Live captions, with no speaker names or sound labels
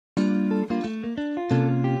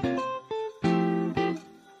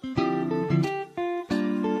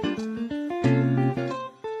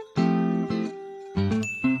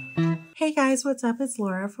Hey guys, what's up? It's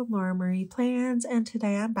Laura from Laura Marie Plans, and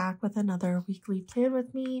today I'm back with another weekly plan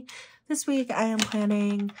with me. This week I am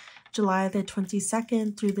planning July the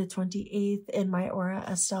 22nd through the 28th in my Aura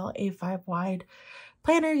Estelle A5 wide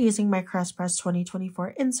planner using my Crest Press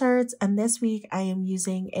 2024 inserts, and this week I am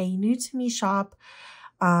using a new to me shop,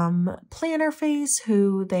 Plannerface,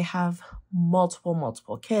 who they have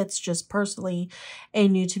multiple kits, just personally a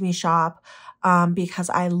new to me shop, because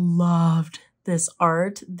I loved this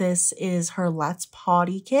art. This is her Let's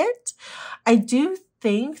Pawty kit. I do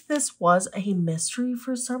think this was a mystery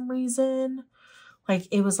for some reason. Like,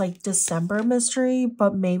 it was like December mystery,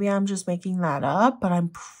 but maybe I'm just making that up, but I'm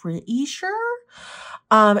pretty sure.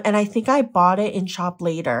 And I think I bought it in shop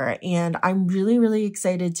later, and I'm really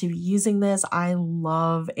excited to be using this. I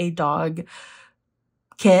love a dog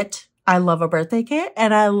kit. I love a birthday kit,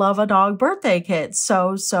 and I love a dog birthday kit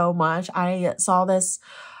so much. I saw this,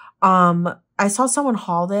 I saw someone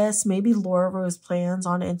haul this, maybe Laura Rose Plans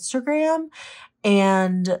on Instagram,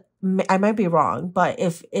 and I might be wrong, but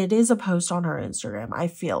if it is a post on her Instagram, I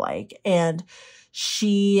feel like, and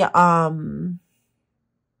she,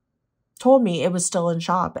 told me it was still in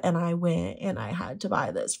shop, and I went and I had to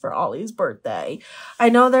buy this for Ollie's birthday. I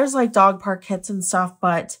know there's like dog park kits and stuff,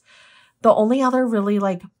 but the only other really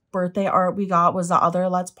like birthday art we got was the other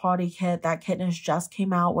Let's Pawty kit. That Kitness just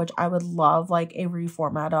came out, which I would love like a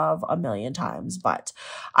reformat of a million times. But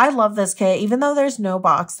I love this kit, even though there's no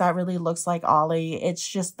box that really looks like Ollie. It's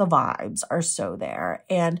just the vibes are so there.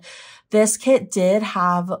 And this kit did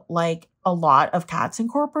have like a lot of cats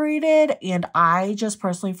incorporated, and I just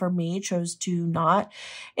personally, for me, chose to not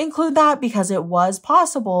include that because it was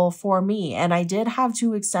possible for me, and I did have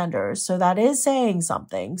 2 extenders, so that is saying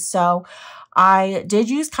something. So I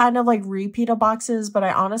did use kind of like repeat of boxes, but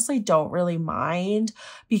I honestly don't really mind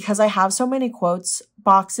because I have so many quotes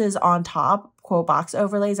boxes on top, quote box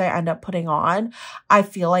overlays I end up putting on. I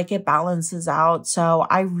feel like it balances out. So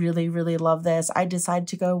I really love this. I decided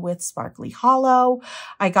to go with Sparkly Hollow.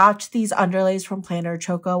 I got these underlays from Planner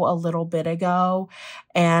Choco a little bit ago,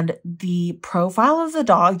 and the profile of the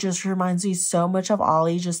dog just reminds me so much of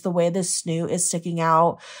Ollie, just the way the snoot is sticking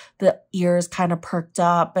out, the ears kind of perked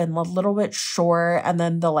up and a little bit short, and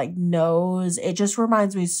then the like nose, it just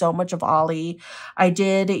reminds me so much of Ollie. I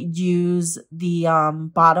did use the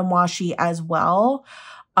bottom washi as well.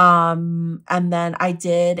 And then I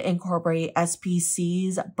did incorporate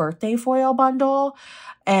SPC's birthday foil bundle,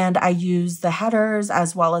 and I used the headers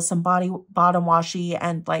as well as some bottom washi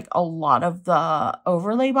and like a lot of the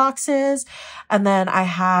overlay boxes. And then I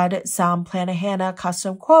had some Plannerface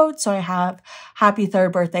custom quotes. So I have Happy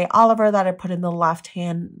 3rd Birthday Oliver that I put in the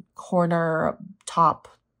left-hand corner top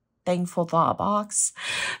Thankful Thought box.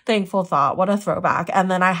 Thankful Thought, what a throwback.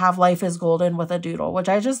 And then I have Life is Golden with a doodle, which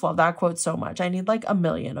I just love that quote so much. I need like a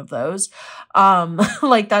million of those.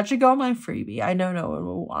 Like that should go on my freebie. I know no one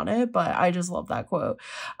will want it, but I just love that quote.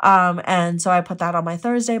 And so I put that on my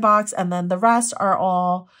Thursday box, and then the rest are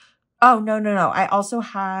all, oh, no. I also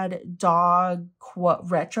had dog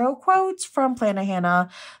retro quotes from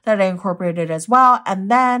Plannerface that I incorporated as well.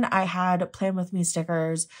 And then I had Plan With Me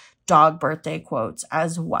stickers, dog birthday quotes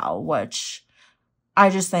as well, which I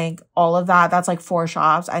just think all of that's like 4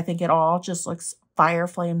 shops. I think it all just looks fire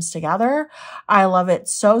flames together. I love it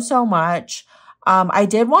so much. I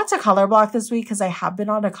did want to color block this week because I have been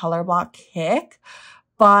on a color block kick,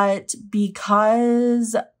 but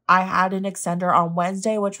because I had an extender on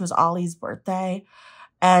Wednesday, which was Ollie's birthday,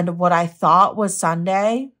 and what I thought was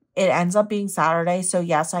Sunday, it ends up being Saturday. So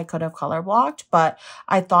yes, I could have color blocked, but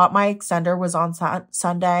I thought my extender was on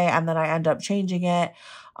Sunday, and then I end up changing it.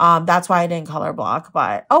 That's why I didn't color block,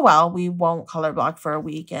 but oh well, we won't color block for a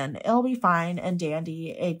week and it'll be fine and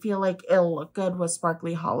dandy. I feel like it'll look good with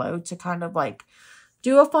Sparkly Hollow to kind of like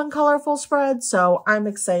do a fun, colorful spread. So I'm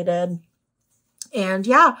excited. And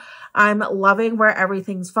yeah, I'm loving where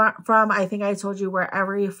everything's from. I think I told you where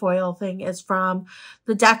every foil thing is from.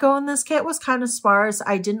 The deco in this kit was kind of sparse.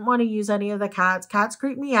 I didn't want to use any of the cats. Cats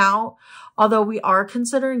creep me out. Although we are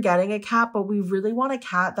considering getting a cat, but we really want a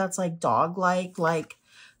cat that's like dog-like, like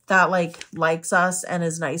that like likes us and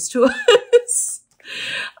is nice to us.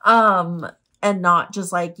 And not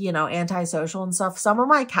just like, you know, antisocial and stuff. Some of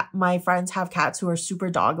my friends have cats who are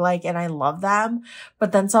super dog-like, and I love them.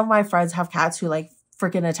 But then some of my friends have cats who like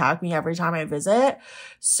freaking attack me every time I visit.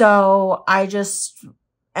 So I just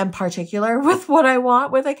am particular with what I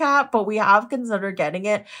want with a cat, but we have considered getting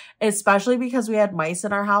it, especially because we had mice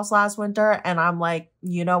in our house last winter. And I'm like,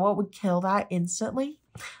 you know what would kill that instantly?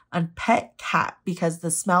 A pet cat, because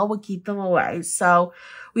the smell would keep them away. So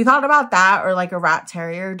we thought about that, or like a rat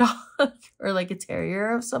terrier dog or like a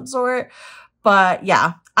terrier of some sort. But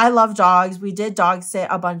yeah, I love dogs. We did dog sit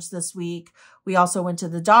a bunch this week. We also went to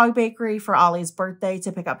the dog bakery for Ollie's birthday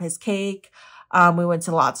to pick up his cake. We went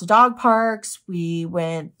to lots of dog parks. We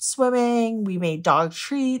went swimming. We made dog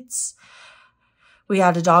treats. We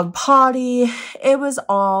had a dog potty. It was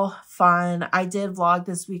all fun. I did vlog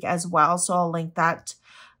this week as well, so I'll link that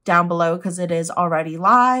down below because it is already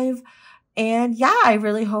live. And yeah, I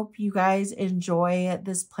really hope you guys enjoy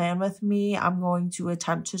this plan with me. I'm going to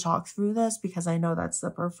attempt to talk through this because I know that's the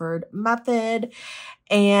preferred method.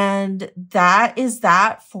 And that is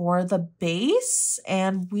that for the base.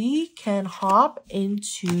 And we can hop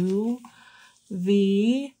into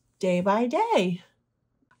the day by day.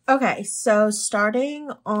 Okay, so starting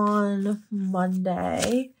on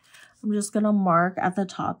Monday, I'm just going to mark at the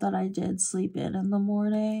top that I did sleep in the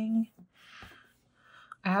morning.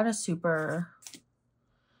 I had a super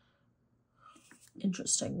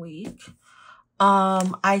interesting week.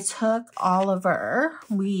 I took Oliver.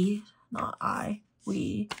 We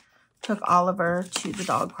took Oliver to the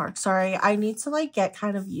dog park. Sorry, I need to like get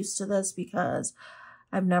kind of used to this because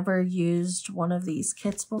I've never used one of these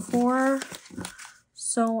kits before.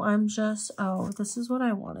 So I'm just, oh, this is what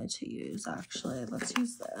I wanted to use actually. Let's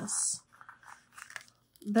use this.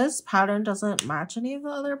 This pattern doesn't match any of the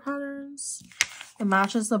other patterns. It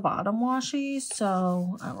matches the bottom washi,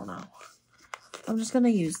 so I don't know. I'm just going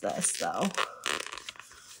to use this, though.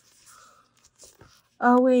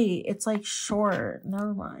 Oh, wait. It's, like, short.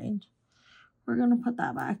 Never mind. We're going to put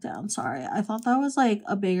that back down. Sorry. I thought that was, like,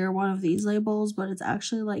 a bigger one of these labels, but it's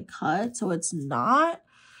actually, like, cut, so it's not.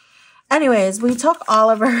 Anyways, we took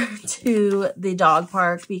Oliver to the dog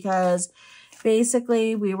park because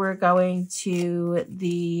basically we were going to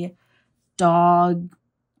the dog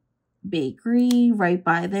bakery right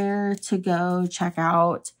by there to go check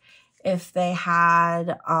out if they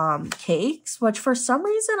had cakes, which for some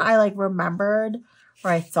reason I like remembered, or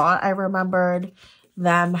I thought I remembered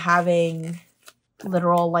them having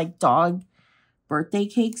literal like dog birthday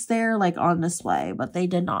cakes there like on display, but they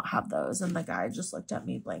did not have those, and the guy just looked at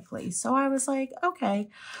me blankly. So I was like, okay.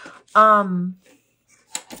 But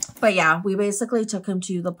yeah, we basically took him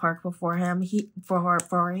to the park beforehand.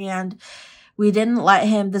 We didn't let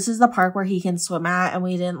him, this is the park where he can swim at, and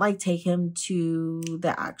we didn't like take him to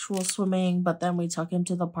the actual swimming, but then we took him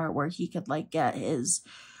to the part where he could like get his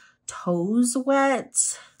toes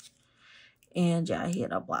wet. And yeah, he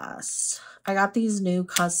had a blast. I got these new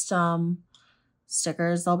custom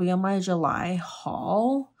stickers. They'll be on my July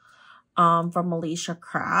haul from Alicia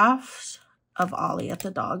Craft of Ollie at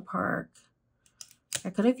the dog park.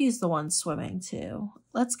 I could have used the one swimming too.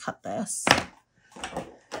 Let's cut this.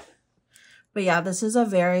 But yeah, this is a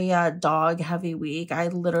very dog heavy week. I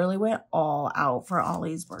literally went all out for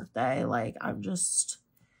Ollie's birthday. Like, I'm just,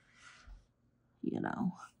 you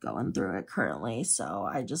know, going through it currently. So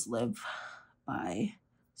I just live by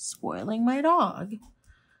spoiling my dog.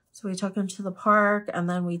 So we took him to the park, and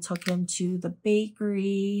then we took him to the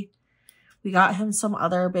bakery. We got him some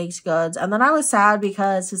other baked goods. And then I was sad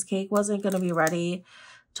because his cake wasn't going to be ready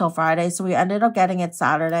till Friday. So we ended up getting it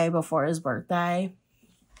Saturday before his birthday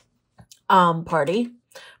party.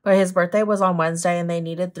 But his birthday was on Wednesday, and they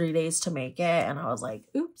needed 3 days to make it. And I was like,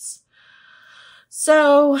 oops.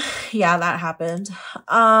 So yeah, that happened.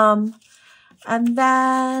 And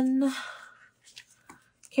then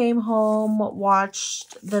came home,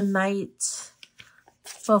 watched the night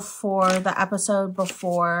before, the episode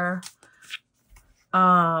before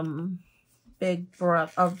Big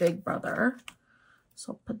Brother.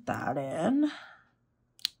 So I'll put that in.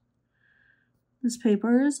 This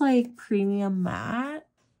paper is like premium matte.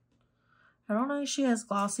 I don't know if she has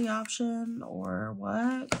glossy option or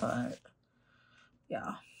what, but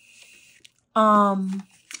yeah.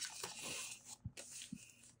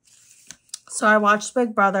 So I watched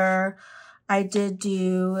Big Brother. I did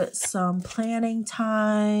do some planning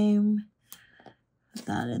time. Put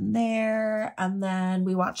that in there. And then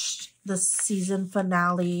we watched the season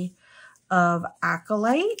finale of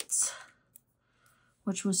Acolyte,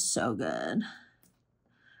 which was so good.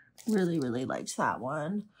 Really, really liked that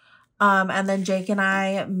one. And then Jake and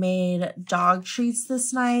I made dog treats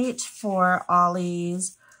this night for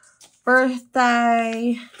Ollie's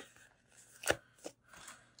birthday.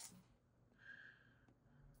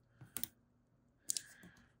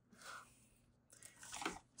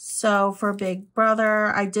 So for Big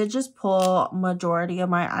Brother, I did just pull majority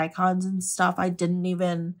of my icons and stuff. I didn't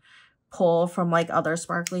even pull from like other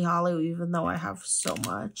sparkly holly, even though I have so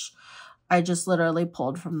much. I just literally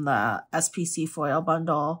pulled from the SPC foil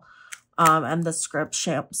bundle and the script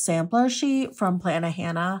sampler sheet from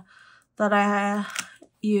Plannerface that I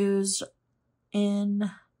used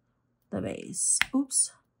in the base.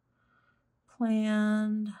 Oops.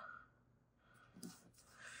 planned.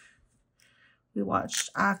 We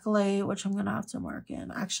watched Accolade, which I'm going to have to mark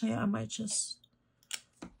in. Actually, I might just,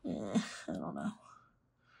 I don't know.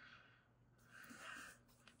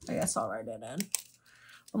 I guess I'll write it in.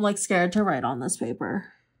 I'm like scared to write on this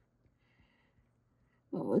paper.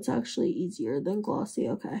 Oh, it's actually easier than glossy.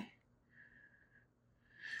 Okay.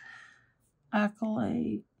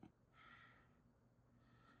 Accolade.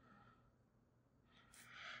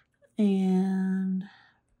 And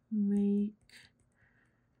make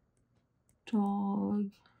dog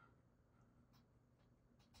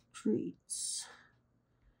treats.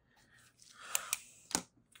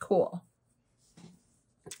 Cool.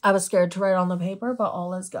 I was scared to write on the paper, but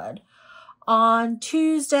all is good. On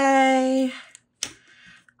Tuesday,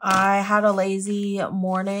 I had a lazy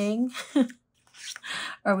morning.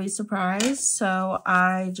 Are we surprised? So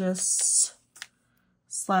I just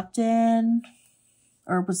slept in,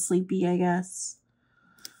 or was sleepy, I guess.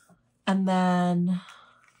 And then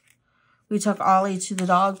we took Ollie to the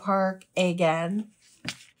dog park again.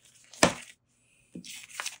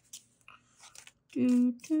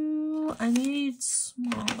 I need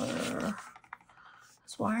smaller.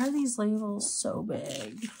 So why are these labels so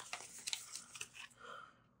big?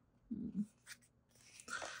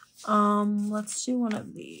 Let's do one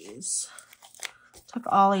of these. Took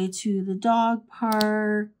Ollie to the dog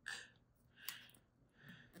park.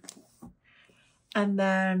 And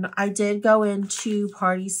then I did go into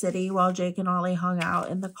Party City while Jake and Ollie hung out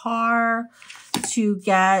in the car to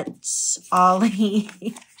get Ollie.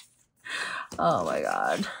 Oh my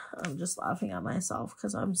God. I'm just laughing at myself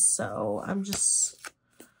because I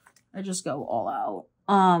just go all out.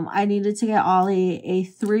 I needed to get Ollie a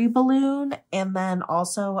 3 balloon and then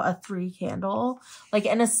also a 3 candle, like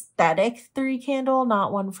an aesthetic 3 candle,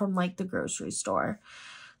 not one from like the grocery store.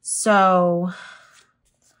 So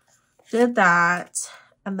did that.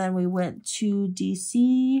 And then we went to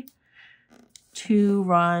DC to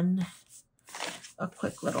run a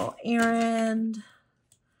quick little errand.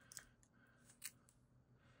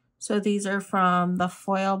 So these are from the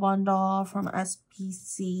foil bundle from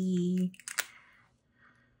SPC.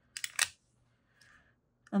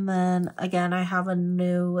 And then again, I have a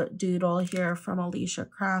new doodle here from Alicia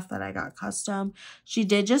Craft that I got custom. She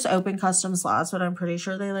did just open custom slots, but I'm pretty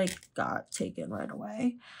sure they like got taken right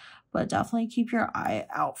away. But definitely keep your eye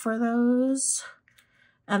out for those.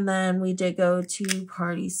 And then we did go to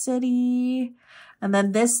Party City. And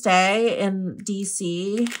then this day in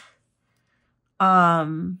DC,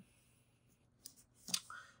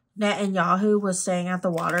 Netanyahu was staying at the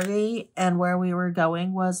Watergate, and where we were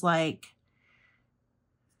going was like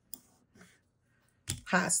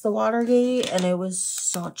past the Watergate, and it was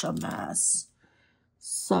such a mess.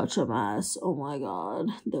 Such a mess. Oh my God.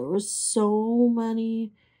 There were so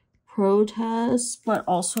many protests, but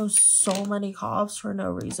also so many cops for no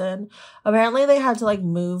reason. Apparently they had to like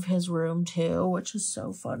move his room too, which is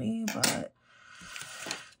so funny, but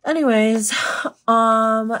anyways,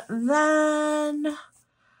 then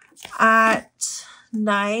at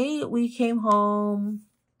night we came home.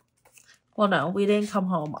 Well, no, we didn't come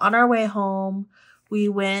home. On our way home, we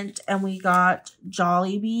went and we got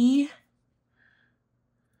Jollibee,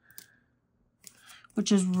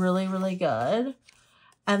 which is really, really good.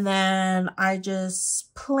 And then I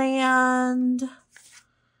just planned.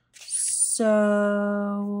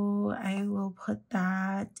 So I will put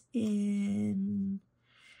that in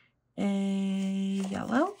a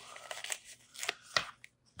yellow.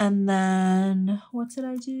 And then what did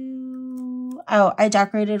I do? Oh, I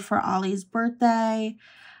decorated for Ollie's birthday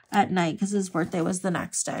at night because his birthday was the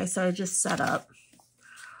next day. So I just set up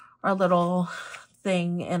our little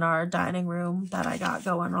thing in our dining room that I got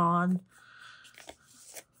going on.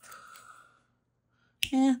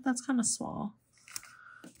 Yeah, that's kind of small.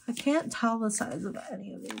 I can't tell the size of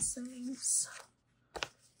any of these things.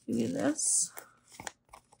 Maybe this.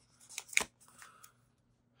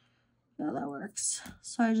 Yeah, that works.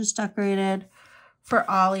 So I just decorated for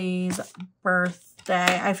Ollie's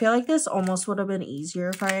birthday. I feel like this almost would have been easier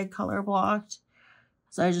if I had color blocked.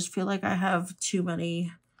 So I just feel like I have too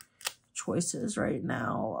many choices right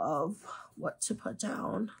now of what to put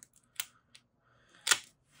down.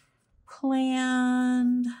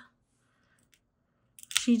 Planned.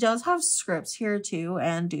 She does have scripts here too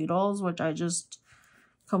and doodles, which I just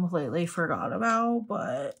completely forgot about,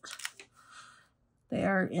 but they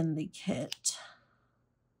are in the kit.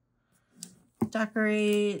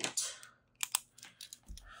 Decorate.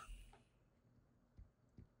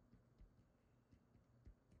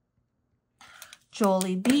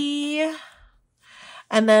 Jollibee.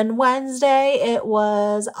 And then Wednesday, it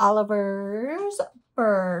was Oliver's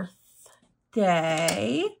birthday.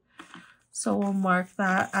 birthday. So we'll mark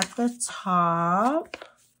that at the top.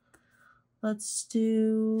 Let's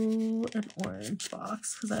do an orange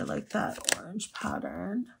box because I like that orange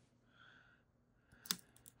pattern.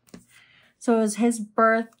 So it was his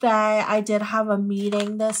birthday. I did have a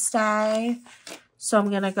meeting this day. So I'm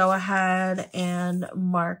going to go ahead and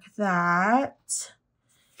mark that.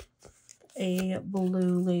 A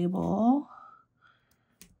blue label.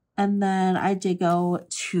 And then I did go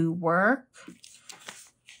to work.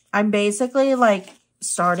 I'm basically like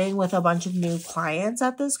starting with a bunch of new clients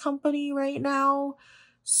at this company right now.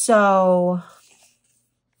 So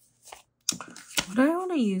what do I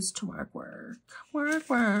want to use to mark work?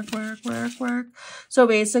 Work. So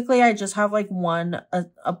basically I just have like one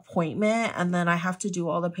appointment and then I have to do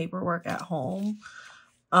all the paperwork at home.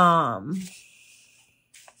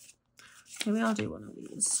 Maybe I'll do one of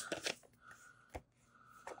these.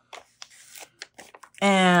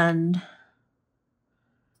 And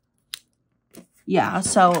yeah,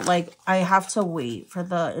 so like I have to wait for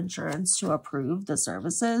the insurance to approve the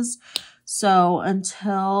services. So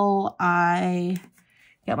until I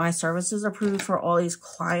get my services approved for all these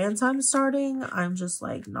clients I'm starting, I'm just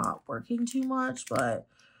like not working too much. But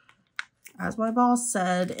as my boss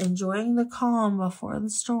said, enjoying the calm before the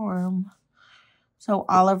storm. So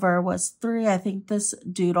Oliver was 3. I think this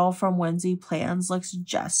doodle from Whimsy Plans looks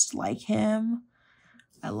just like him.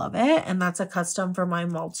 I love it. And that's a custom for my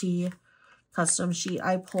multi-custom sheet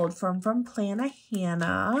I pulled from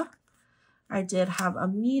Plannerface. I did have a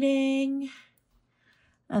meeting.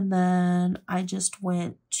 And then I just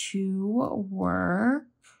went to work.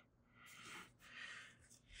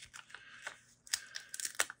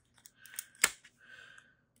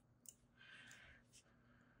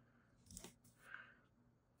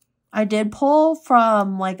 I did pull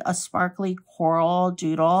from like a sparkly coral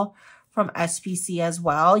doodle from SPC as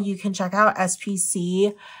well. You can check out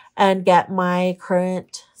SPC and get my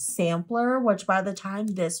current sampler, which by the time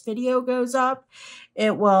this video goes up,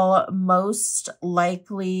 it will most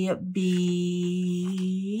likely be,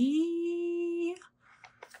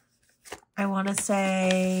 I want to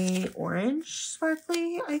say orange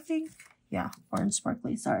sparkly, I think. Yeah, orange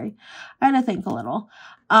sparkly, sorry. I had to think a little.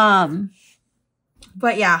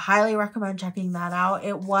 But yeah, highly recommend checking that out.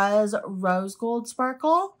 It was rose gold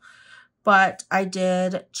sparkle, but I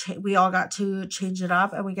did, we all got to change it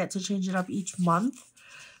up and we get to change it up each month.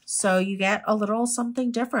 So you get a little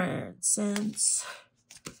something different since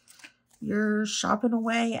you're shopping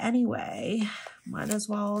away anyway. Might as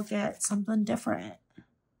well get something different.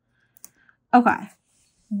 Okay.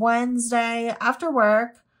 Wednesday after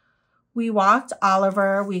work, we walked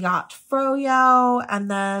Oliver, we got Froyo,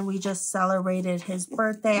 and then we just celebrated his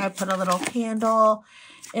birthday. I put a little candle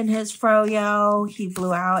in his Froyo. He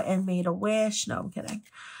blew out and made a wish. No, I'm kidding.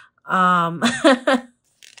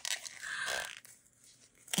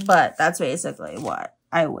 But that's basically what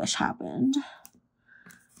I wish happened.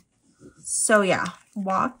 So yeah,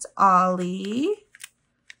 walked Ollie.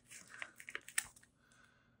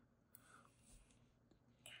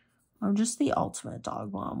 I'm just the ultimate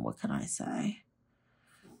dog mom. What can I say?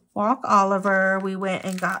 Walk Oliver. We went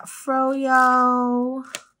and got Froyo.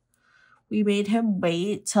 We made him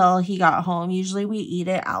wait till he got home. Usually we eat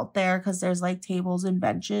it out there because there's like tables and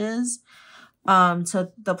benches.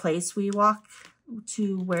 To the place we walk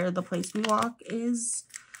to where the place we walk is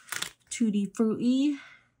Tutti Frutti.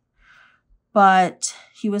 But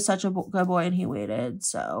he was such a good boy and he waited.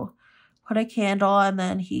 So put a candle and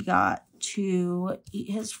then he got to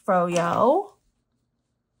eat his Froyo.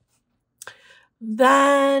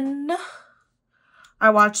 Then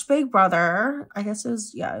I watched Big Brother. I guess it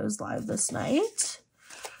was live this night.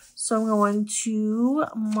 So I'm going to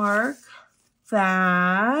mark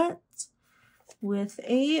that with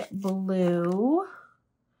a blue.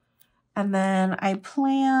 And then I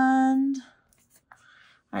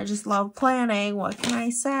just love planning. What can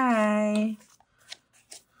I say?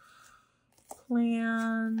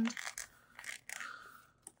 Planned.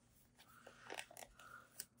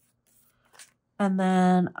 And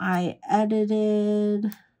then I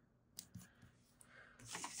edited.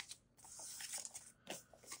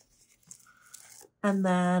 And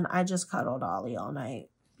then I just cuddled Ollie all night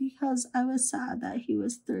because I was sad that he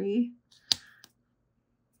was 3.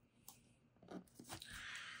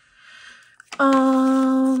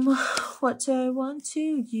 What do I want to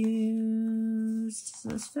use? Does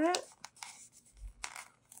this fit?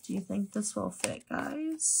 Do you think this will fit,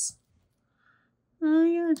 guys? Oh,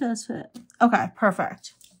 yeah, it does fit. Okay,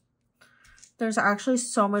 perfect. There's actually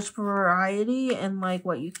so much variety in like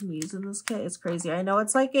what you can use in this kit. It's crazy. I know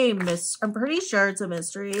it's like I'm pretty sure it's a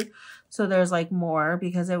mystery. So there's like more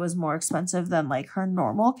because it was more expensive than like her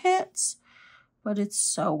normal kits. But it's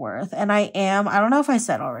so worth. And I don't know if I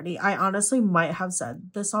said already. I honestly might have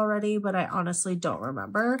said this already, but I honestly don't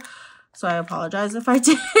remember. So I apologize if I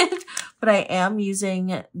did. But I am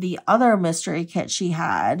using the other mystery kit she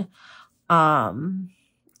had.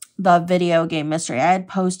 The video game mystery. I had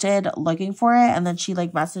posted looking for it, and then she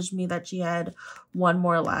like messaged me that she had one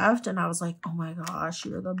more left, and I was like, oh my gosh,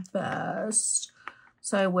 you're the best.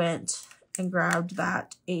 So I went and grabbed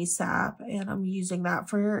that ASAP, and I'm using that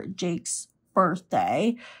for Jake's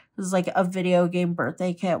birthday. This is like a video game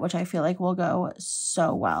birthday kit, which I feel like will go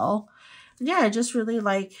so well. And yeah, I just really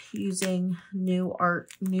like using new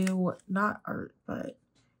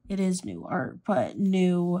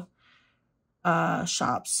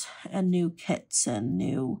shops and new kits and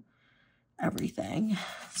new everything.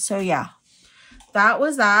 So yeah, that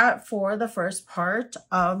was that for the first part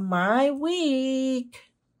of my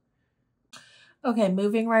week. Okay,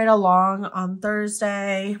 moving right along. On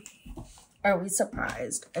Thursday, are we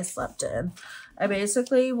surprised? I slept in. I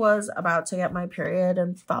basically was about to get my period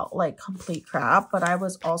and felt like complete crap, but I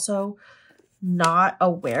was also not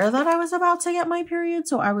aware that I was about to get my period,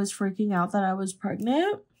 so I was freaking out that I was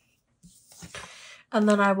pregnant. And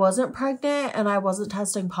then I wasn't pregnant and I wasn't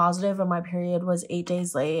testing positive, and my period was 8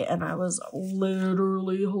 days late, and I was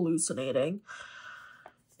literally hallucinating.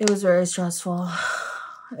 It was very stressful.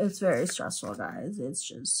 It's very stressful, guys. It's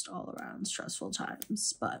just all around stressful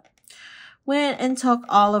times. But went and took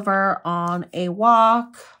Oliver on a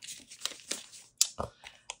walk.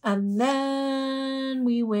 And then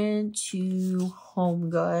we went to Home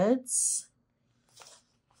Goods.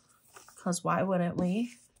 Because why wouldn't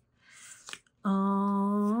we?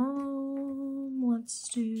 Let's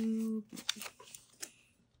do...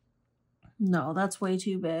 No, that's way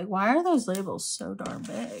too big. Why are those labels so darn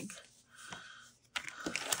big?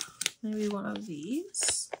 Maybe one of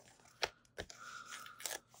these.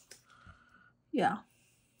 Yeah.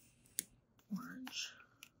 Orange.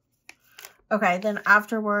 Okay, then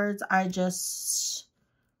afterwards, I just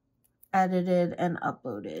edited and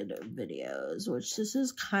uploaded videos, which this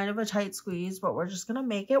is kind of a tight squeeze, but we're just going to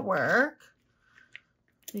make it work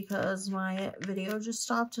because my video just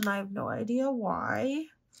stopped and I have no idea why.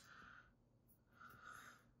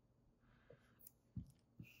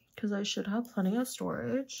 Because I should have plenty of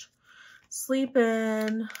storage. Sleep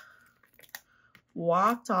in,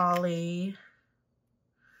 walked Ollie,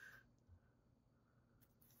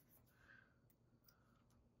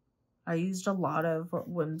 I used a lot of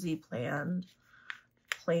Whimsy plans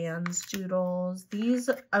doodles. These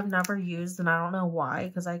I've never used, and I don't know why,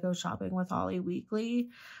 because I go shopping with Ollie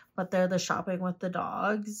weekly, but they're the shopping with the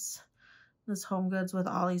dogs. This Home Goods with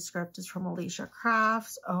Ollie script is from Alicia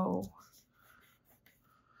Crafts. Oh,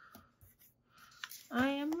 I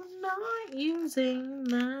am not using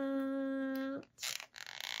that.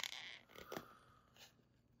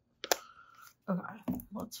 Okay,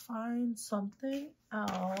 let's find something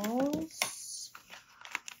else.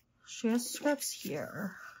 She has scripts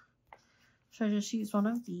here. Should I just use one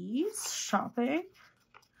of these? Shopping.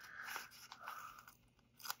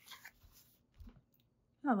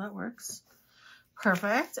 Yeah, that works.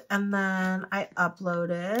 Perfect. And then I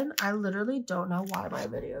uploaded. I literally don't know why my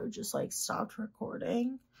video just like stopped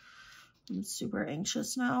recording. I'm super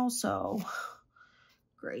anxious now, so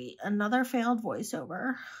great. Another failed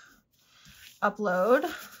voiceover. Upload.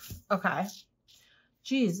 Okay.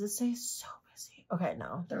 Geez, this day is so busy. Okay,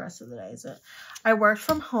 no, the rest of the day isn't. I worked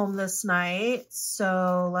from home this night,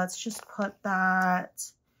 so let's just put that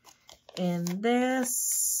in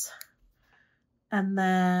this. And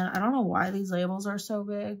then, I don't know why these labels are so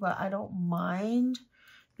big, but I don't mind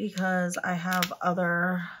because I have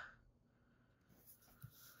other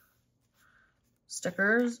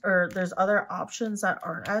stickers, or there's other options that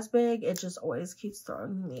aren't as big. It just always keeps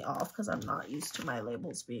throwing me off because I'm not used to my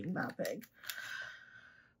labels being that big.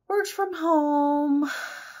 Worked from home.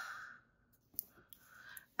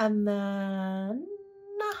 And then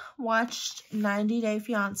watched 90 Day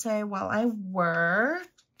Fiancé while I worked.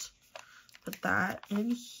 Put that in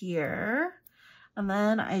here. And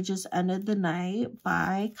then I just ended the night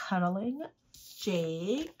by cuddling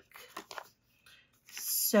Jake.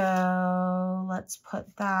 So let's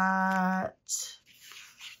put that.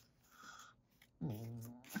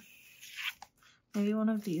 Maybe one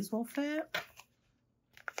of these will fit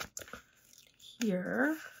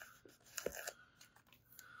here.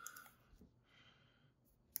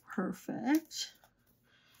 Perfect.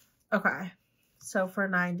 Okay. So for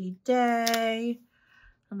 90 Day,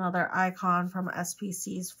 another icon from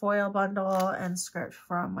SPC's foil bundle, and script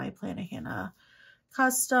from my Plannerface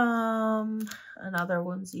custom, another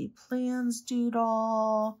Whimsy Plans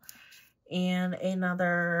doodle, and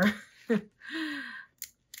another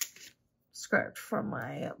script from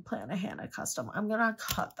my Plannerface custom. I'm gonna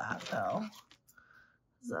cut that though,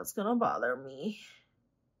 because that's gonna bother me.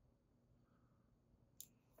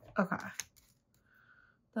 Okay.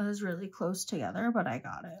 That is really close together, but I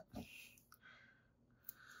got it.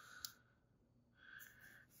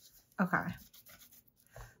 Okay.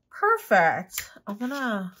 Perfect. I'm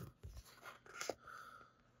gonna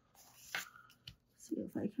see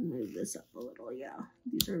if I can move this up a little. Yeah,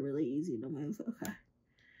 these are really easy to move. Okay.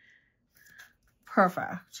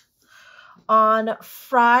 Perfect. On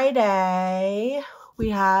Friday, we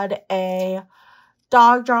had a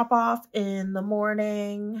dog drop off in the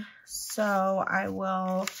morning, so I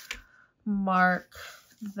will mark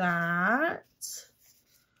that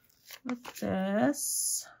with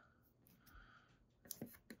this.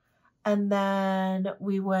 And then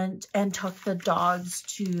we went and took the dogs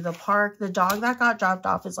to the park. The dog that got dropped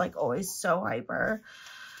off is like always so hyper.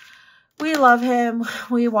 We love him.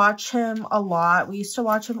 We watch him a lot. We used to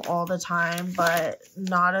watch him all the time, but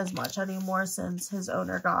not as much anymore since his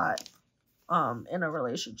owner got in a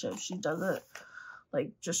relationship. She doesn't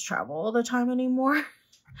like just travel all the time anymore.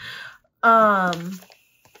 But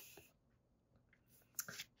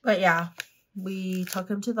yeah, we took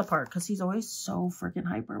him to the park because he's always so freaking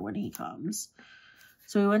hyper when he comes.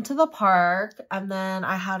 So we went to the park, and then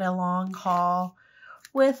I had a long call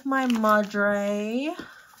with my madre.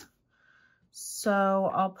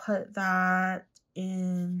 So I'll put that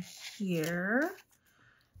in here.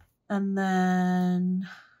 And then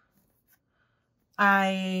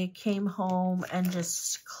I came home and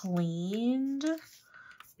just cleaned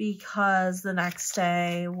because the next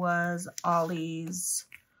day was Ollie's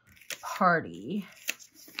party.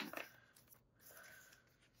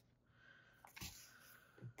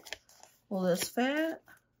 Will this fit?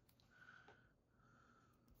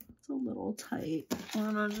 It's a little tight.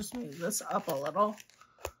 I'm gonna just move this up a little.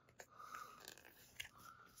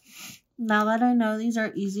 Now that I know these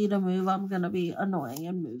are easy to move, I'm gonna be annoying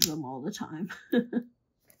and move them all the time.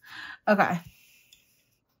 Okay.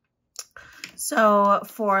 So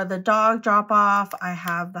for the dog drop off, I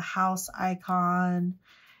have the house icon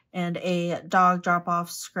and a dog drop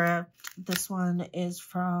off script. This one is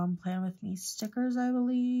from Plan With Me stickers, I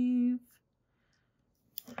believe.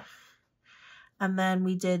 And then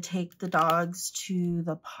we did take the dogs to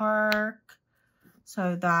the park.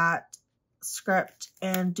 So that script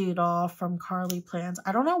and doodle from Carly Plans.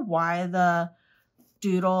 I don't know why the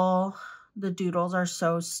doodles are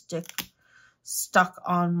so stuck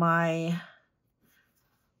on my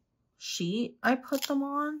sheet I put them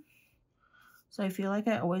on. So I feel like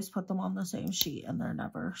I always put them on the same sheet and they're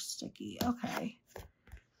never sticky. Okay.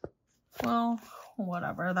 Well,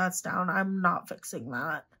 whatever. That's down. I'm not fixing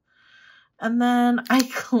that. And then I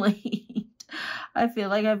cleaned. I feel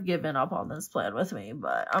like I've given up on this Plan With Me,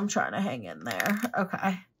 but I'm trying to hang in there.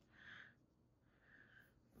 Okay.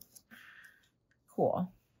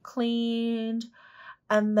 Cool. Cleaned.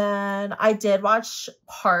 And then I did watch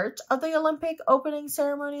part of the Olympic opening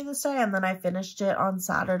ceremony this day, and then I finished it on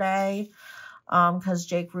Saturday because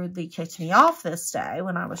Jake rudely kicked me off this day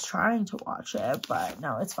when I was trying to watch it, but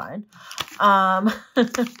no, it's fine.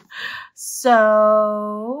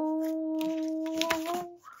 So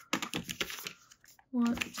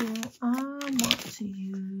what do I want to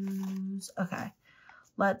use? Okay,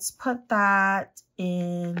 let's put that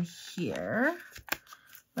in here.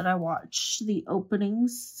 That I watched the opening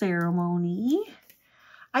ceremony.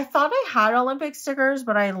 I thought I had Olympic stickers,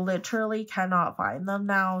 but I literally cannot find them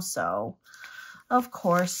now. So, of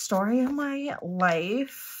course, story of my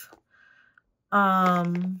life.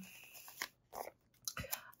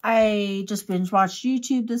 I just binge watched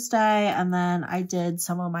YouTube this day, and then I did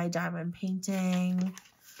some of my diamond painting.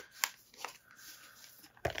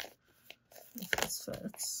 If this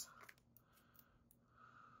fits.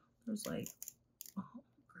 There's like, oh,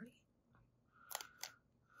 great.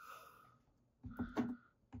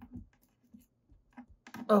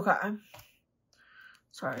 Okay.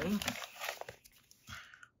 Sorry.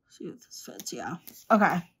 See if this fits. Yeah.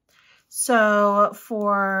 Okay. So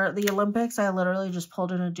for the Olympics, I literally just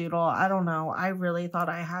pulled in a doodle. I don't know. I really thought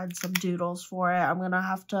I had some doodles for it. I'm going to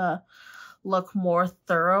have to look more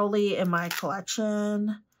thoroughly in my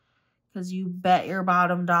collection because you bet your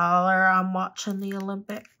bottom dollar I'm watching the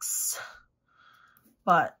Olympics.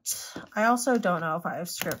 But I also don't know if I have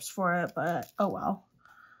scripts for it, but oh well.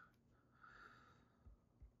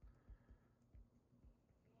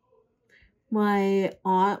 My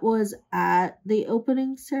aunt was at the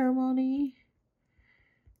opening ceremony,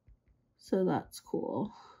 so that's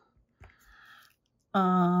cool.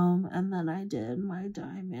 And then I did my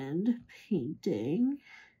diamond painting.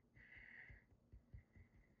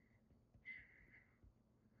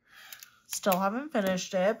 Still haven't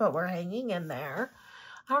finished it, but we're hanging in there.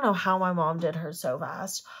 I don't know how my mom did her so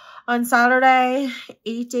fast. On Saturday,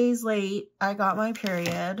 8 days late, I got my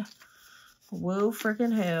period. Woo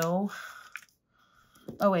freaking who.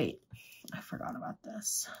 Oh, wait. I forgot about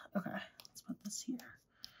this. Okay, let's put this here.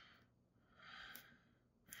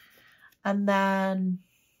 And then,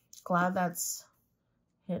 glad that's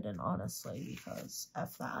hidden, honestly, because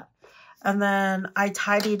F that. And then I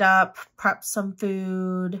tidied up, prepped some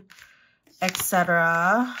food,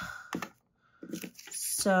 etc.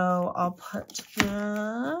 So I'll put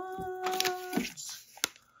that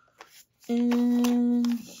in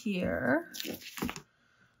here.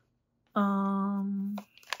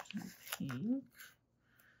 Pink.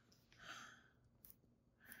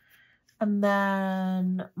 And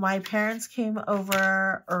then my parents came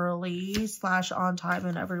over early / on time,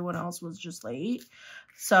 and everyone else was just late.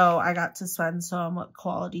 So I got to spend some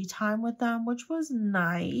quality time with them, which was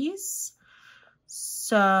nice.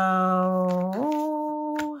 So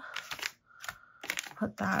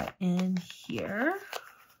put that in here.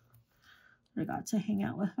 I got to hang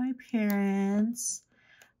out with my parents.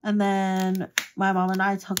 And then my mom and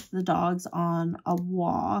I took the dogs on a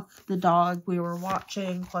walk. The dog we were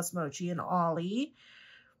watching, plus Mochi and Ollie.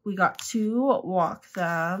 We got to walk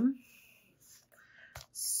them.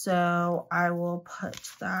 So I will put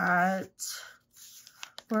that.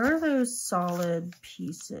 Where are those solid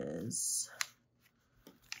pieces?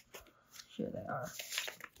 Here they are.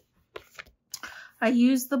 I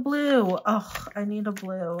used the blue. Oh, I need a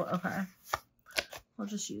blue. Okay. I'll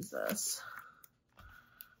just use this.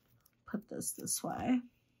 Put this way.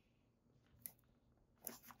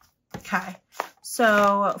 Okay,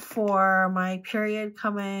 so for my period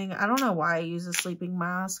coming, I don't know why I use a sleeping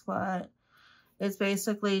mask, but it's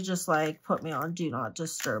basically just like put me on do not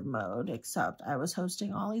disturb mode, except I was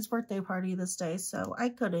hosting Ollie's birthday party this day, so I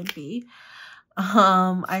couldn't be.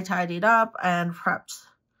 I tidied up and prepped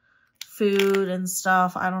food and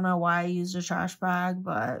stuff. I don't know why I used a trash bag,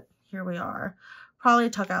 but here we are. Probably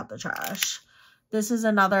took out the trash. This is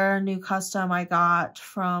another new custom I got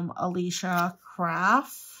from Alicia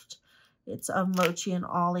Craft. It's a Mochi and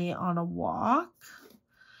Ollie on a walk.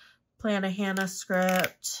 Plan a Hannah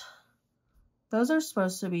script. Those are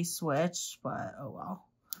supposed to be switched, but oh well.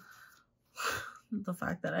 The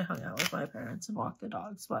fact that I hung out with my parents and walked the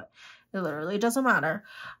dogs, but it literally doesn't matter.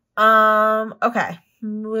 Okay,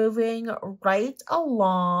 moving right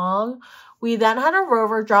along. We then had a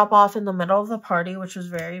rover drop off in the middle of the party, which was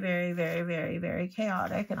very, very, very, very, very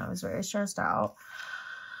chaotic, and I was very stressed out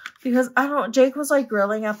because Jake was like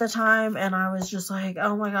grilling at the time, and I was just like,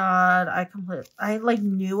 oh my god, I like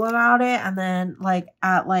knew about it, and then like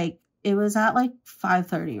it was at like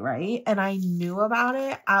 5:30, right? And I knew about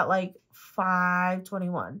it at like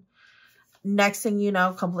 5:21. Next thing you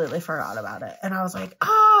know, completely forgot about it, and I was like,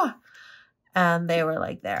 ah. And they were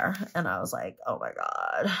like there, and I was like, oh my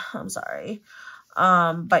god, I'm sorry.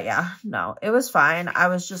 But yeah, no, it was fine. I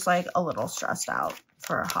was just like a little stressed out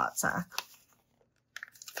for a hot sec.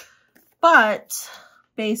 But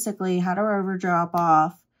basically had a rover drop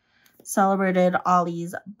off, celebrated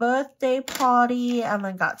Ollie's birthday party, and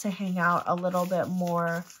then got to hang out a little bit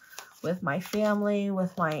more with my family,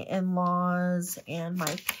 with my in-laws and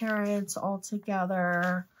my parents all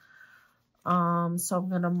together. So I'm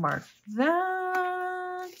gonna mark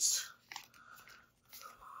that.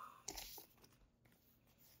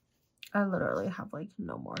 I literally have like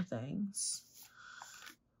no more things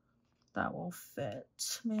that will fit.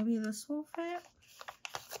 Maybe this will fit.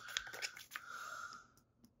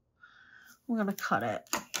 I'm gonna cut it.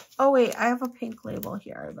 Oh wait, I have a pink label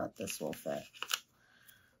here. I bet this will fit.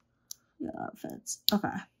 Yeah, that fits.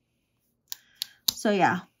 Okay. So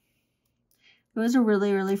yeah. It was a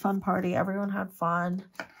really, really fun party. Everyone had fun.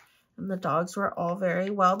 And the dogs were all very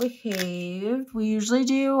well behaved. We usually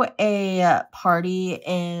do a party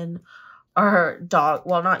in our dog.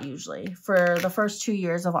 Well, not usually. For the first 2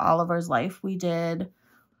 years of Oliver's life, we did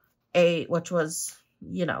which was,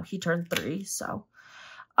 you know, he turned 3. So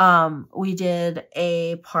we did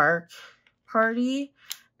a park party.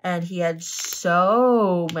 And he had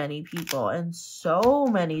so many people and so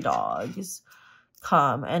many dogs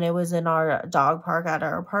come, and it was in our dog park at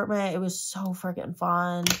our apartment. It was so freaking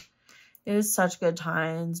fun. It was such good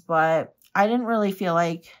times, but I didn't really feel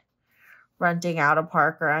like renting out a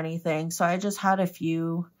park or anything, so I just had a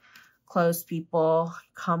few close people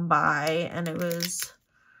come by, and it was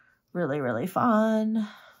really, really fun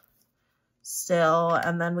still.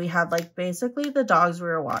 And then we had like basically the dogs we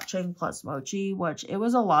were watching plus Mochi, which it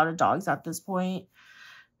was a lot of dogs at this point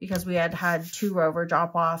because we had had 2 Rover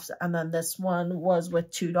drop-offs, and then this one was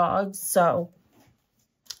with 2 dogs. So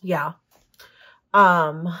yeah.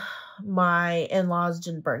 My in-laws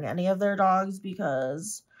didn't bring any of their dogs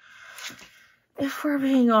because if we're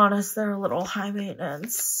being honest, they're a little high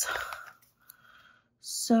maintenance.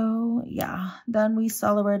 So yeah, then we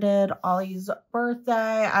celebrated Ollie's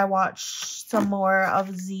birthday. I watched some more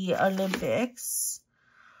of the Olympics,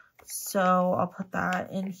 so I'll put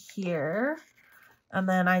that in here. And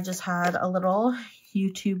then I just had a little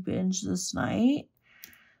YouTube binge this night.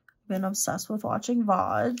 Been obsessed with watching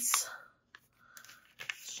VODs.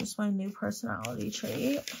 It's just my new personality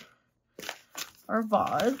trait, or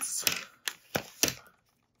VODs.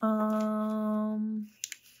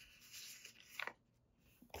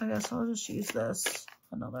 I guess I'll just use this,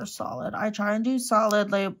 another solid. I try and do solid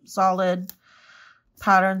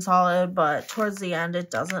pattern solid, but towards the end it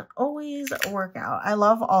doesn't always work out. I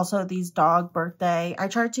love also these dog birthday. I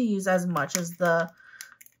tried to use as much as the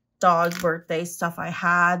dog birthday stuff I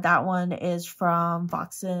had. That one is from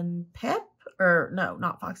Fox and Pip, or no,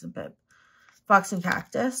 not Fox and Pip, Fox and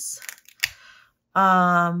Cactus.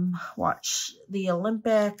 Watch the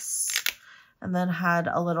Olympics, and then had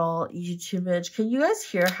a little YouTube video. Can you guys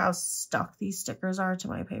hear how stuck these stickers are to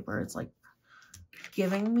my paper? It's like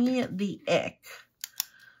giving me the ick.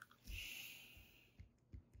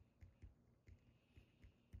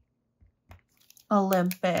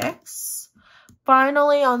 Olympics.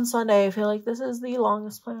 Finally on Sunday. I feel like this is the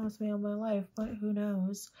longest plan with me of my life, but who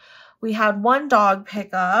knows? We had 1 dog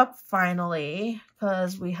pickup finally,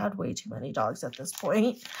 because we had way too many dogs at this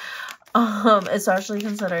point. Especially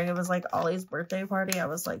considering it was like Ollie's birthday party. I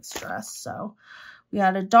was like stressed. So we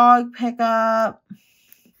had a dog pickup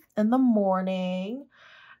in the morning,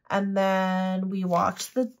 and then we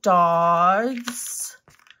walked the dogs.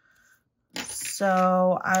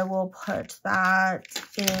 So I will put that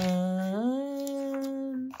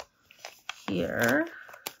in here.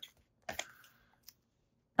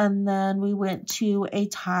 And then we went to a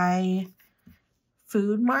Thai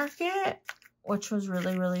food market, which was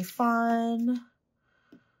really, really fun.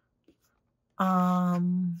 I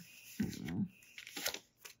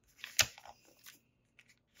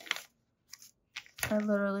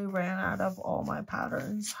literally ran out of all my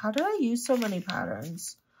patterns. How did I use so many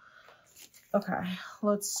patterns? Okay,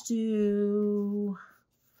 let's do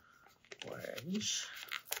orange.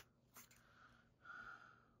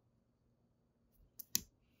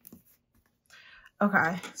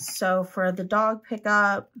 Okay, so for the dog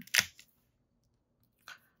pickup,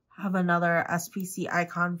 I have another SPC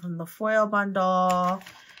icon from the foil bundle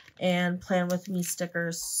and Plan With Me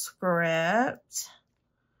stickers script.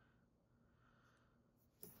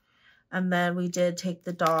 And then we did take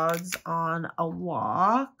the dogs on a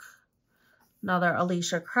walk. Another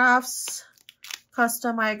Alicia Crafts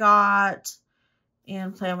custom I got,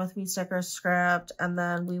 and Plan With Me sticker script. And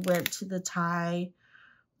then we went to the Thai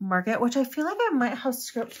market, which I feel like I might have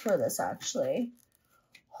script for this actually.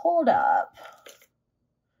 Hold up.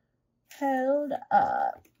 Hold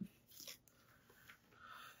up.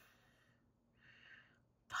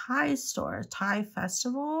 Thai store, Thai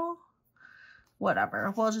festival,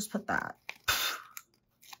 whatever. We'll just put that.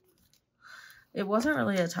 It wasn't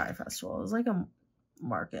really a Thai festival. It was like a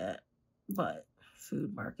market, but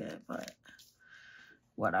food market, but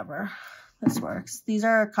whatever. This works. These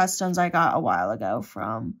are customs I got a while ago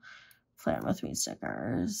from Plan With Me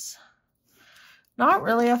stickers. Not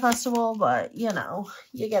really a festival, but you know,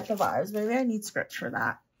 you get the vibes. Maybe I need script for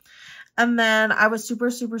that. And then I was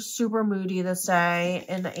super, super, super moody this day,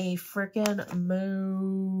 in a freaking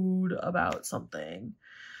mood about something.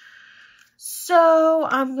 So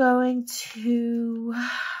I'm going to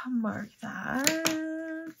mark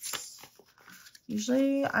that.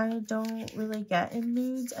 Usually I don't really get in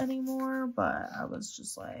moods anymore, but I was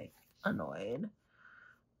just like annoyed.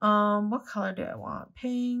 What color do I want?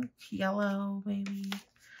 Pink, yellow, maybe.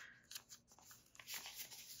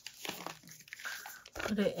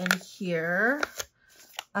 Put it in here.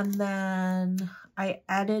 And then I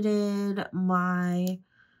edited my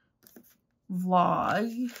vlog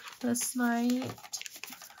this night,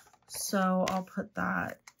 so I'll put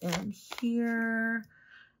that in here.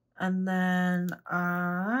 And then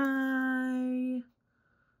I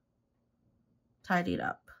tidied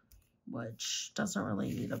up, which doesn't really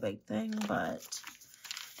need a big thing, but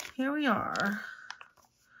here we are.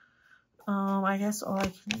 I guess all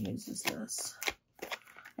I can use is this.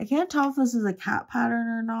 I can't tell if this is a cat pattern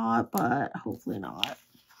or not, but hopefully not.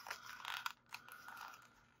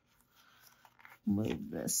 Move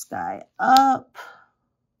this guy up.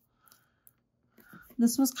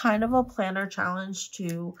 This was kind of a planner challenge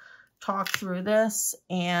to talk through this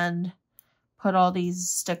and put all these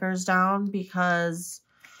stickers down because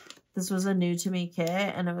this was a new to me kit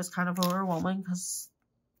and it was kind of overwhelming because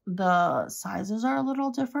the sizes are a little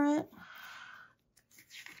different.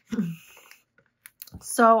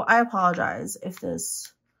 So I apologize if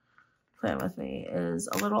this plan with me is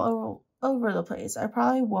a little over the place. I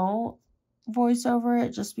probably won't voice over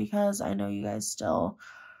it just because I know you guys still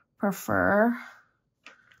prefer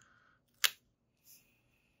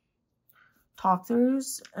talk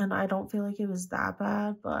throughs, and I don't feel like it was that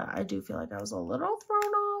bad, but I do feel like I was a little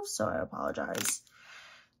thrown off, so I apologize.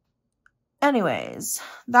 Anyways,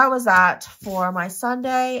 that was that for my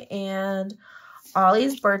Sunday and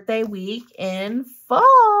Ollie's birthday week in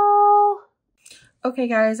fall. Okay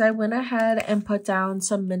guys, I went ahead and put down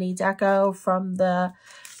some mini deco from the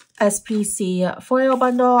SPC foil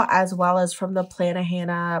bundle as well as from the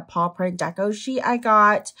Plannerface paw print deco sheet I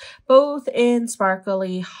got, both in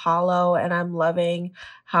sparkly hollow, and I'm loving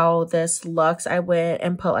how this looks. I went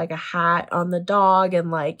and put like a hat on the dog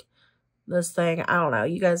and like this thing. I don't know,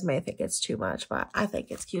 you guys may think it's too much, but I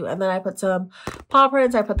think it's cute. And then I put some paw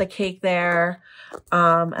prints. I put the cake there,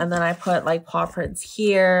 and then I put like paw prints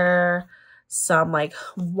here, some like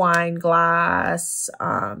wine glass,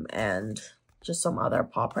 and just some other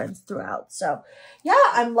paw prints throughout. So yeah,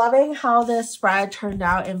 I'm loving how this spread turned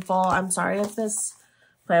out in full. I'm sorry if this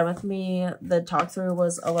plan with me, the talk through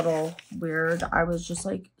was a little weird. I was just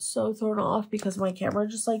like so thrown off because my camera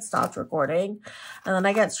just like stopped recording, and then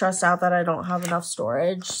I get stressed out that I don't have enough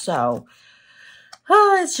storage. So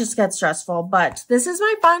it just gets stressful. But this is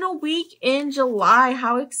my final week in July.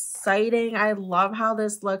 How exciting. I love how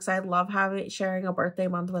this looks. I love sharing a birthday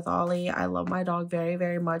month with Ollie. I love my dog very,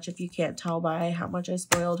 very much, if you can't tell by how much I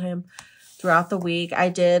spoiled him throughout the week. I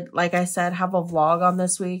did, like I said, have a vlog on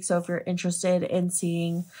this week. So if you're interested in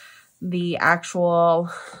seeing the actual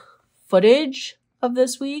footage of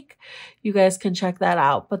this week, you guys can check that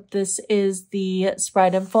out. But this is the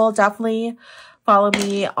spread in full. Definitely follow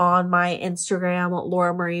me on my Instagram,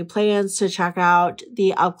 Laura Marie Plans, to check out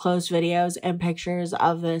the up-close videos and pictures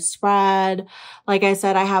of this spread. Like I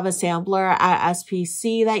said, I have a sampler at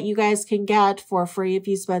SPC that you guys can get for free if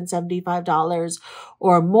you spend $75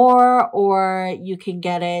 or more, or you can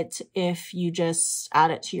get it if you just add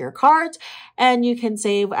it to your cart, and you can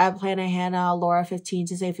save at Plannerface Laura 15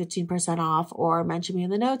 to save 15% off, or mention me in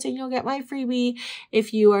the notes and you'll get my freebie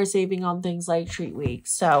if you are saving on things like Treat Week.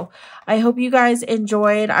 So I hope you guys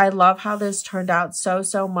enjoyed. I love how this turned out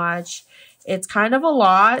so much. It's kind of a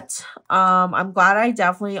lot. I'm glad I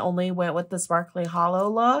definitely only went with the sparkly hollow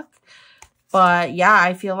look. But yeah,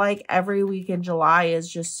 I feel like every week in July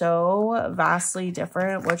is just so vastly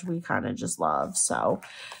different, which we kind of just love. So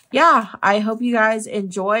yeah, I hope you guys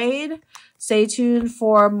enjoyed. Stay tuned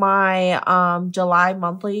for my July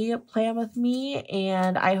monthly plan with me,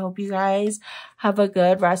 and I hope you guys have a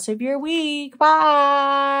good rest of your week.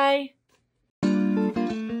 Bye!